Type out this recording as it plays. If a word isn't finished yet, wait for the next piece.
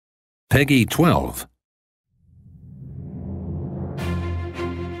Peggy 12.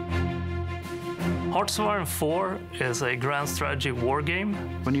 Hearts of Iron 4 is a grand strategy war game.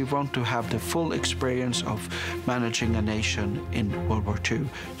 When you want to have the full experience of managing a nation in World War II,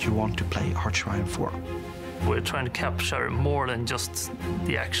 you want to play Hearts of Iron 4. We're trying to capture more than just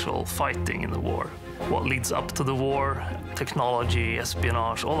the actual fighting in the war. What leads up to the war, technology,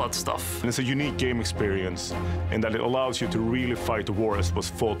 espionage, all that stuff. And it's a unique game experience in that it allows you to really fight the war as it was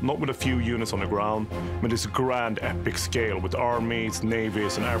fought, not with a few units on the ground, but this grand epic scale with armies,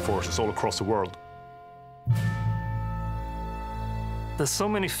 navies and air forces all across the world. There's so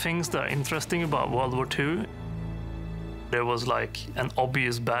many things that are interesting about World War II. There was like an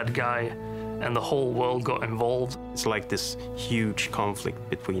obvious bad guy and the whole world got involved. It's like this huge conflict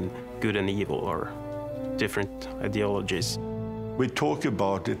between good and evil or different ideologies. We talk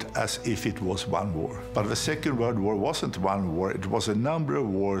about it as if it was one war. But the Second World War wasn't one war, it was a number of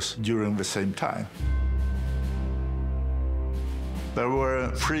wars during the same time. There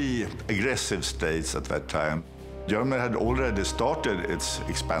were 3 aggressive states at that time. Germany had already started its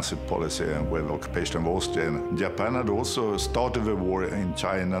expansive policy with occupation of Austria. Japan had also started the war in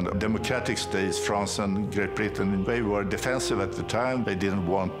China. Democratic states, France and Great Britain, they were defensive at the time. They didn't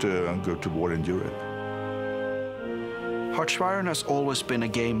want to go to war in Europe. Hearts of Iron has always been a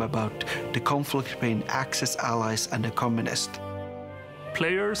game about the conflict between Axis allies and the communists.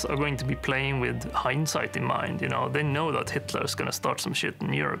 Players are going to be playing with hindsight in mind. You know, they know that Hitler is going to start some shit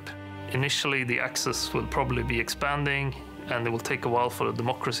in Europe. Initially, the Axis will probably be expanding, and it will take a while for the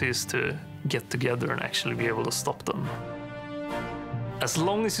democracies to get together and actually be able to stop them. As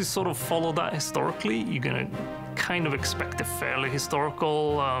long as you sort of follow that historically, you're going to kind of expect a fairly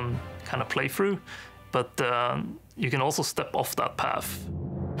historical kind of playthrough, but you can also step off that path.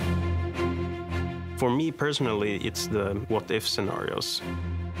 For me personally, it's the what-if scenarios.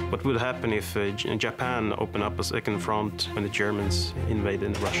 What would happen if Japan opened up a second front when the Germans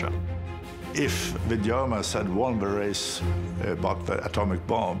invaded Russia? If the Germans had won the race about the atomic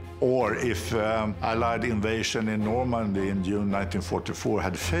bomb, or if Allied invasion in Normandy in June 1944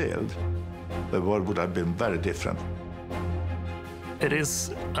 had failed, the world would have been very different. It is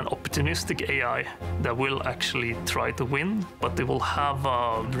an opportunistic AI that will actually try to win, but they will have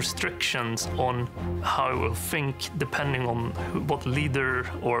restrictions on how it will think depending on what leader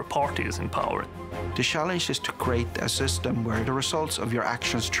or party is in power. The challenge is to create a system where the results of your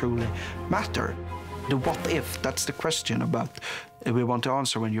actions truly matter. The what if, that's the question about we want to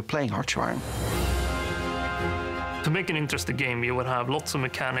answer when you're playing Hearts of Iron. To make an interesting game, you would have lots of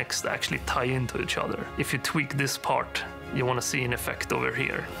mechanics that actually tie into each other. If you tweak this part, you want to see an effect over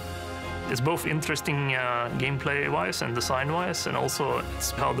here. It's both interesting gameplay-wise and design-wise, and also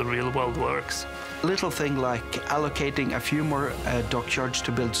it's how the real world works. A little thing like allocating a few more dockyards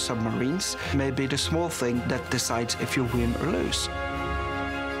to build submarines may be the small thing that decides if you win or lose.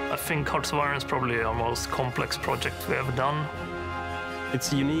 I think Hearts of Iron is probably our most complex project we've ever done.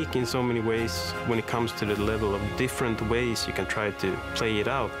 It's unique in so many ways when it comes to the level of different ways you can try to play it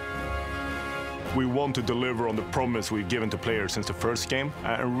out. We want to deliver on the promise we've given to players since the first game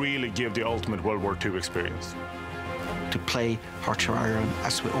and really give the ultimate World War II experience. To play Hearts of Iron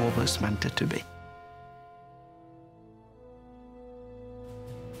as we always meant it to be.